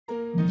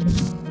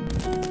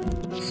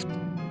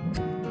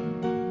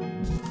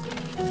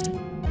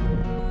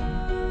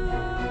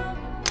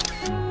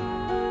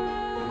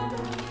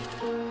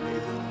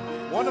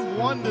One of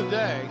one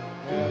today.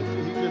 He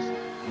just,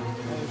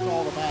 it's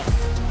all about it.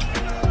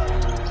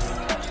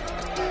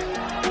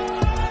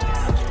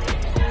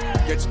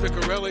 Gets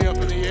Piccarelli up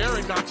in the air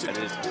and knocks it.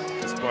 That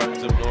is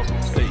Spartans of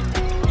Norfolk State.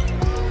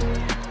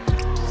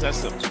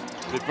 Sessoms,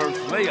 reverse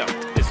layup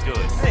is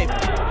good. Hey.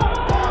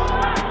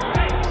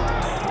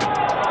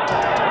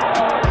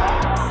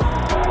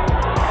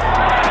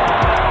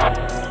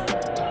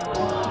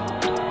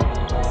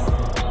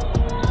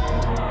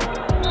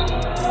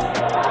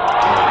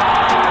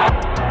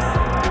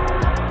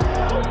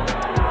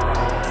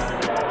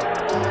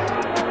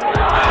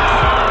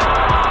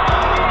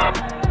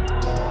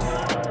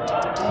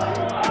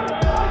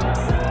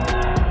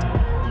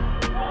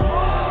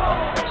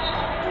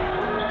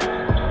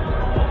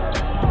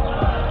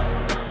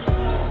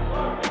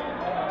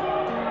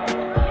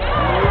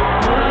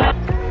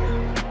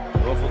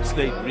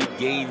 State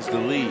regains the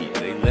lead.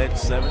 They led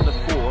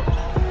 7-4.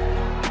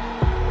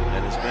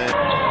 And it's been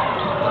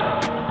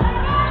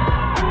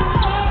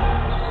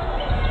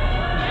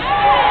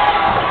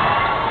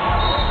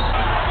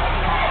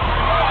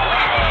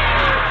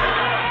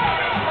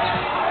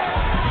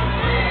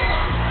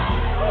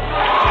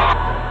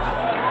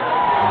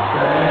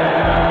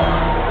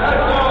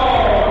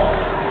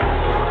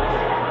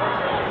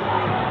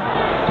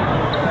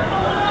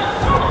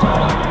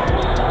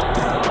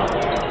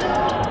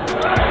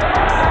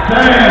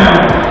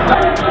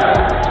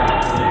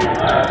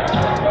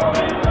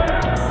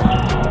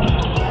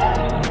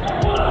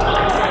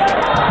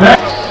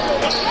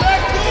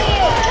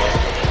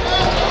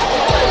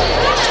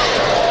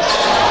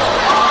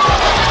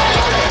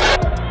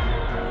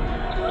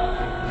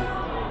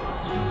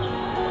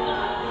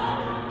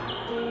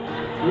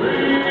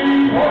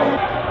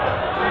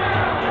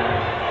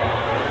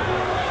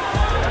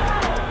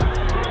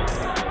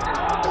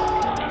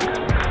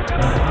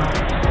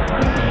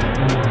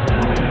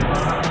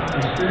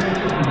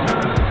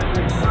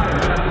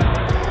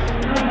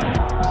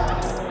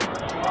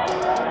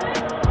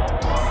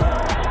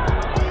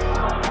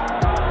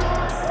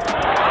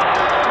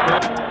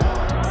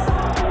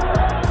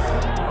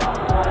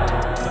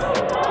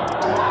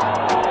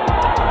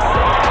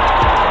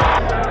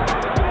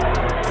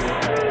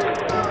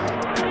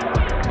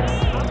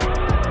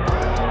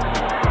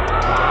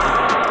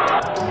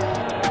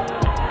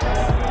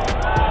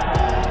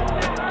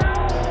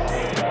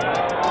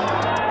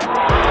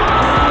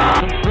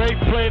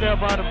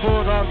by the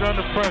Bulldogs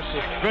under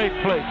pressure. Great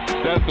play.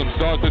 Sessoms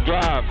starts to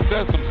drive.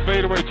 Sessoms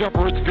fadeaway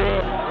jumper. It's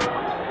good.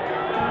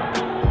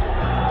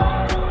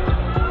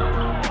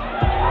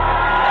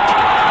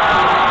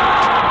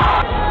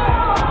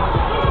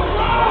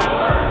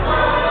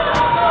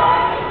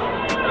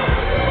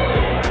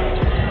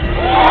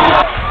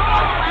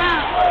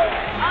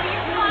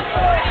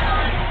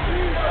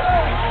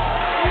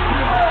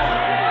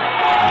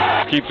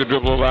 Keeps the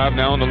dribble alive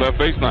now on the left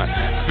baseline.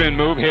 Spin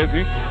move,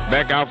 Hezzy,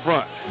 back out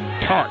front.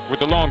 Tark with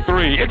the long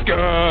three. It's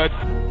good.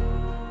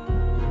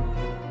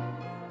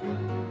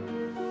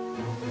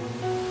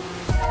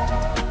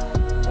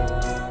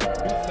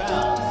 Two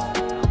fouls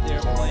out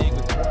there playing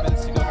with 4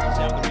 minutes to go. Comes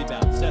down the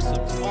rebound.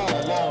 Sessoms all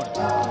alone.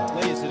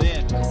 Lays it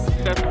in.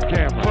 Sessoms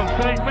Cameron. From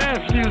St.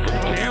 Matthews.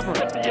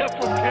 Cameron. Yep,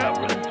 from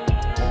Cameron.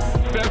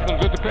 Sessoms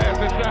with the pass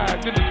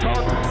inside. Into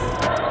Tark.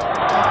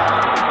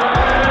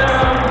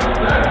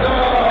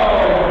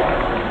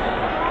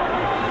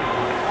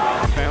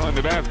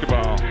 The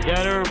basketball.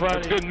 Got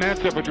everybody. Good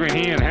matchup between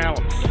he and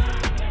Hallam.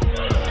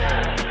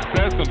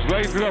 Sessoms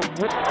lays it up.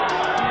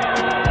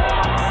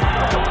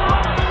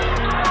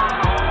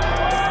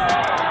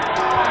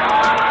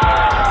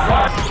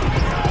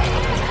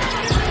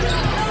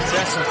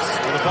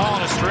 Sessoms with the ball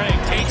on a string.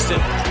 Takes it.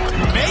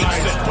 Makes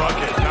Nice it.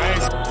 bucket.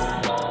 Nice.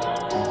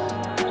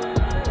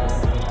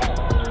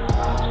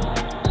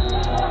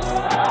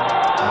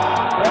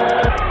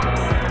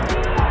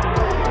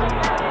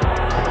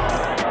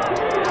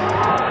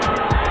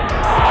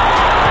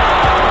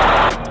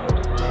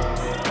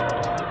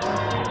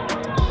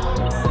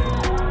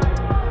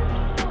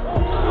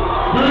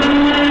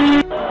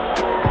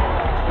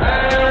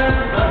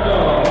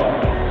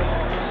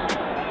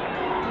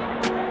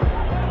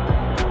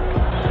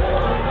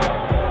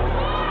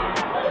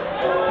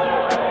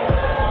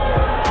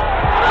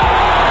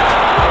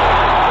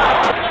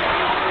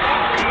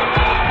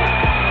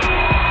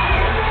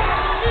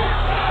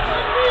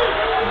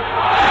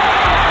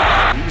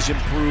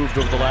 Improved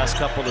over the last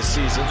couple of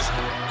seasons.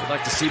 I'd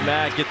like to see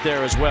Mag get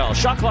there as well.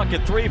 Shot clock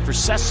at 3 for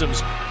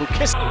Sessoms, who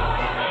kissed.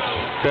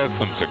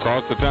 Sessoms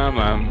across the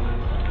timeline.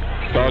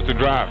 Starts to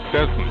drive.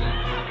 Sessoms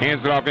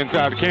hands it off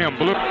inside the cam.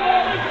 Blue.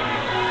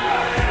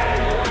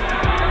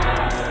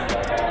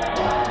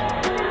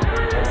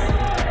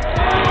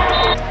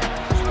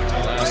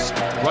 Last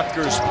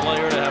Rutgers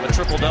player to have a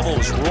triple-double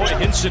was Roy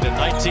Hinson in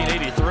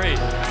 1983. It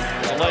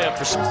was a layup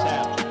for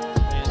Sessoms.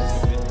 Fans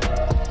have been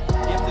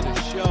gifted a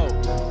show.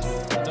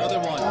 Another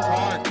one.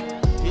 Tark.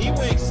 He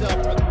wakes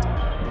himself.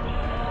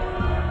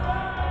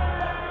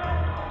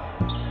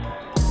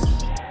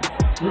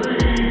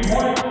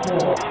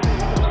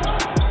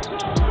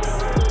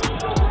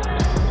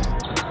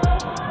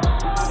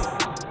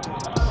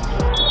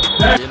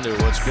 Into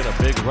what's been a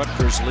big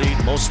Rutgers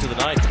lead most of the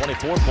night,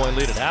 24-point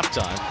lead at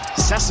halftime.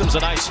 Sessoms a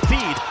nice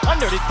feed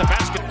underneath the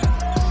basket.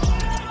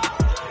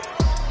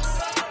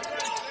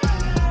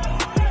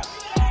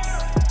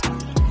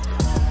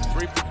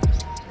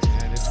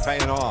 And it's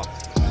paying off.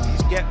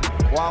 He's getting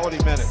quality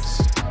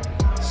minutes.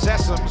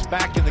 Sessoms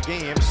back in the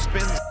game,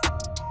 spins.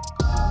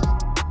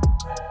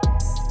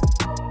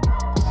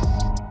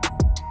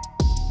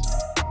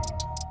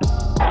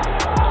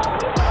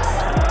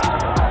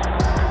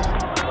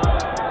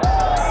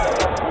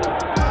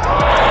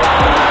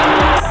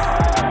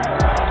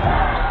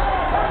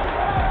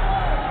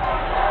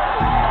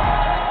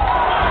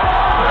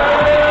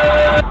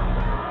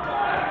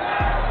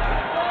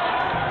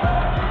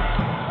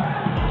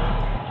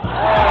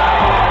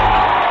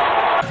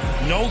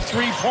 No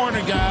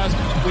three-pointer, guys.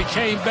 We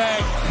came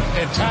back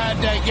and tied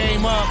that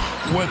game up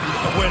with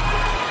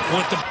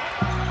the.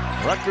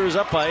 Rutgers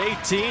up by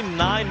 18,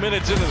 9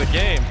 minutes into the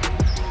game.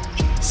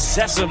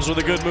 Sessoms with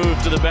a good move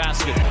to the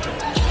basket.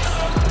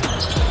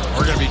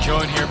 We're going to be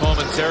joined here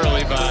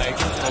momentarily by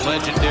the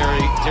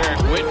legendary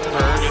Derek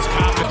Whittenberg as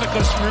Coppin.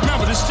 Because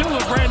remember, this is still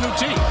a brand new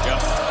team. Yep.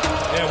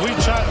 Yeah,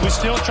 we're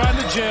still trying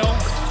to gel.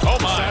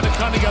 Oh my! Trying to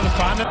come together,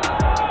 find it.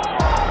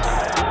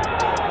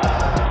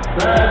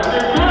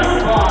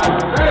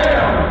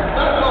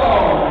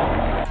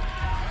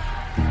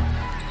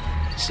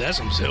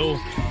 Sessoms, he'll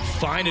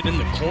find it in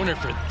the corner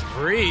for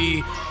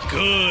three.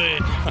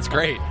 Good. That's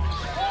great.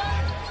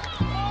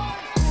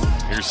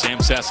 Here's Sam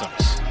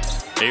Sessoms.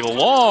 A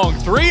long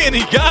three, and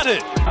he got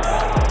it.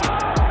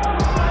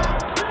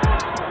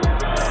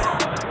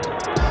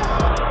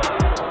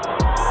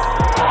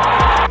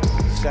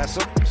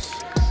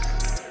 Sessoms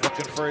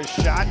looking for his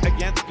shot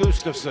against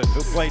Gustafson,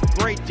 who played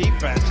great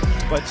defense,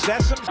 but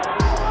Sessoms.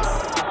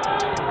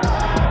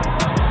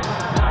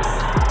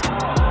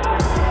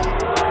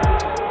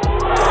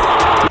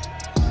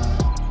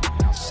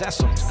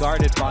 Sessoms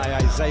guarded by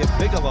Isaiah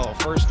Bigelow,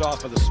 first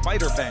off of the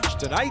Spider bench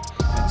tonight,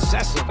 and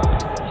Sessoms.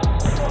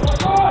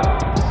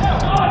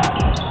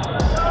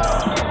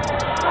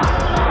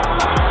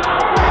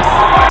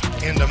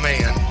 Into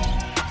man.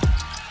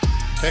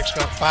 Tech's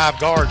got 5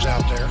 guards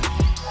out there.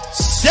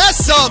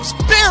 Sessoms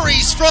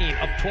buries from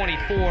of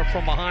 24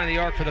 from behind the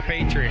arc for the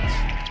Patriots.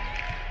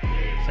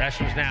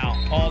 Sessoms now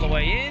all the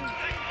way in.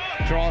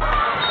 Draw.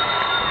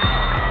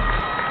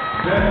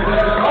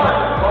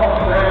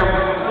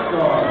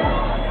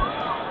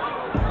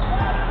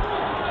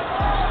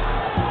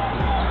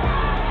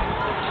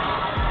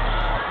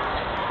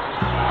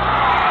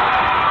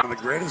 One of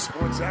the greatest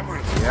sports ever.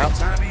 It's a great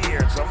time of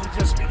year. It's only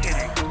just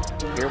beginning.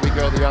 Here we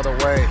go the other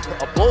way.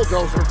 A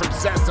bulldozer from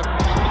Sessoms.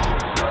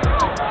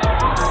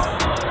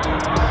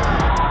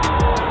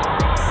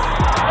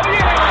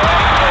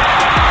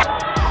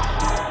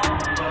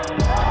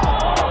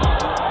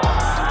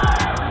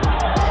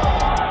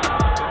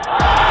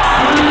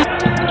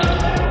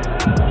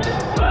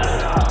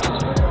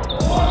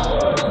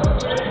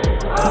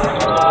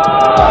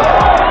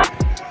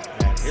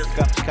 And here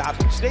comes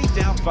Coppin State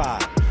down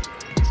 5.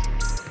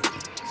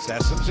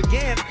 Sessoms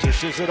again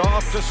dishes it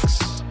off to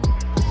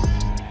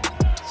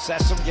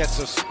Sessom gets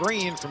a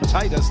screen from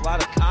Titus, a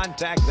lot of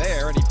contact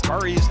there, and he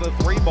buries the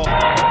 3 ball.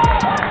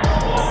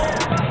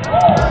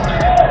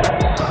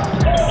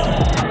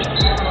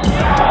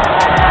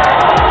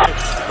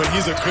 But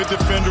he's a good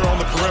defender on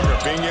the perimeter,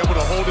 being able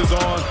to hold his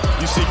own.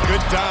 You see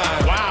good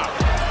dive. Wow.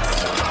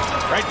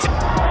 Right.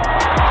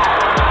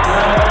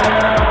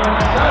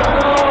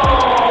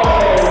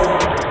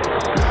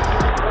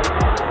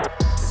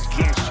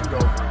 Can't shoot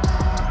over.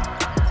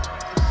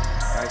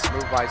 Nice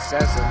move by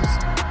Sessoms.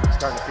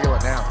 Starting to feel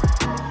it now.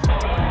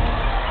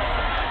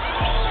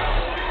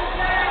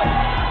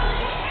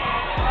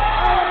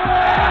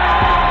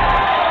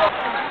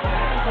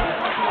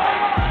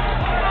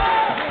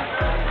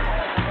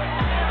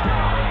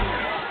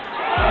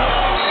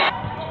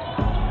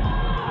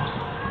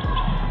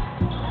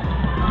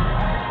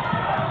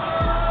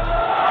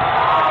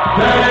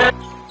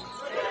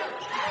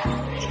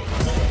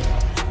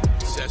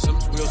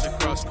 Sessoms wheels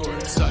across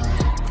court. Sutton.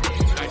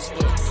 Nice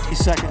look. 3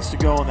 seconds to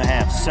go in the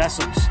half.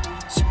 Sessoms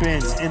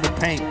spins in the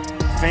paint,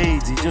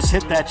 fades. He just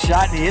hit that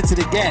shot and he hits it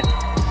again.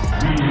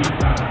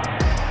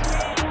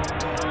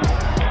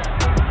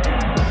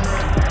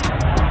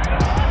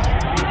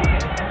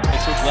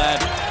 So glad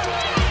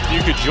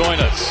you could join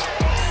us.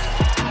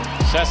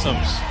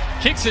 Sessoms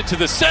kicks it to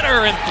the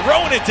center and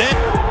throwing it in.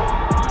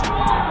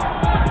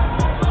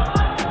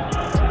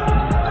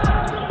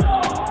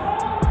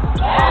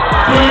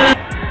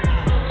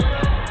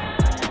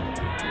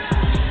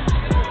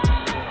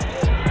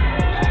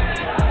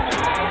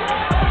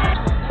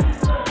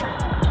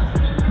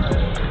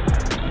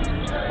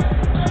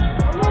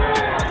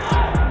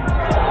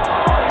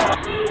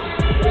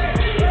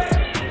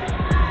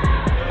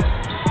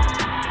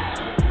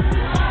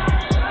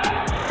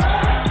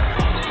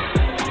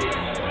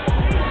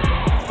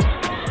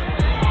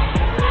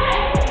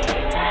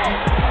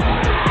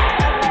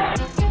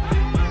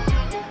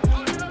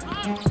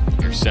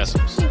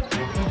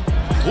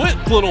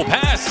 little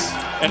pass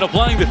and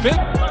applying the fifth.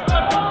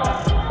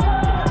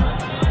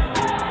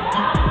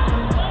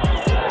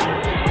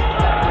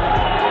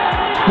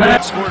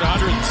 Scored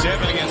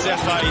 107 against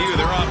FIU.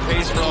 They're on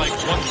pace for like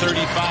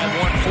 135,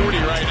 140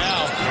 right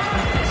now.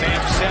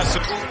 Sam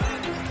Sessoms.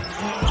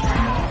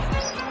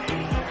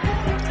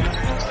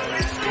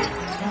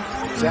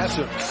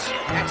 Sessoms.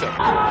 That's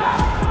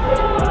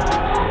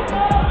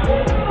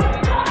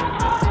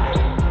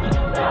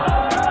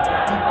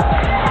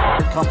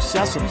Here comes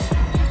Sessoms.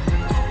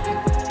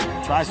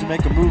 Tries to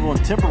make a move on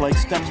Timberlake,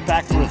 steps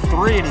back for a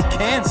three, and he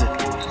cans it.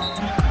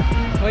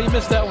 Well, he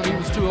missed that one. He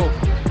was too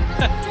open.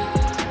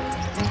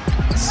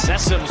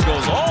 Sessoms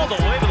goes all the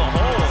way to the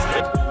hole.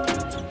 Right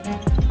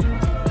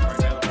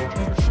now,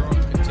 for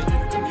Charlotte to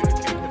continue to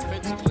communicate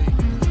defensively.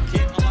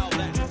 Can't allow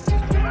that.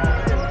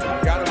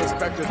 You got to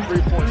respect his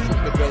three-point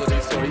shooting ability,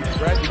 so he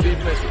grabs the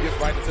defense and gets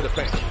right into the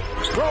paint.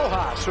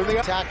 Rojas from the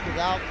attack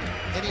without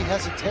any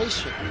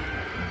hesitation.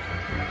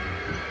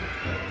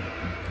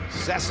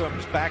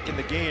 Sessoms back in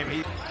the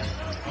game.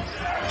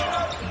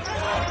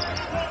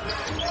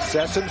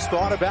 Sessoms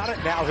thought about it.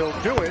 Now he'll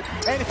do it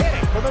and hit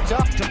it from the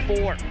top to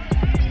 4.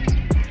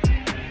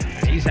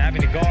 He's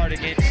having to guard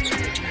against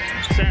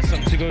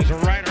Sessoms, who goes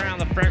right around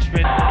the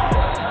freshman.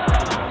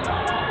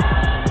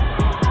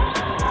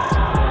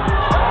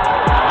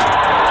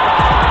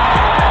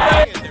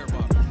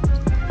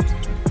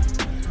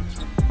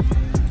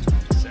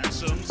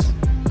 Sessoms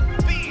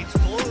beats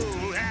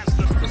Blue. Has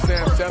the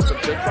Sam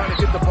Sessoms, they're trying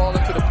to get the ball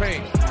into the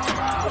paint.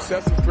 But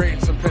Sessoms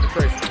creating some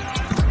penetration.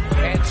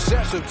 And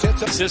Sessoms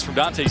hits assist from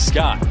Dante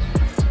Scott.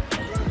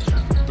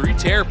 3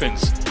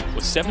 Terrapins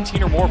with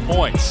 17 or more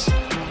points.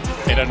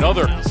 And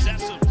another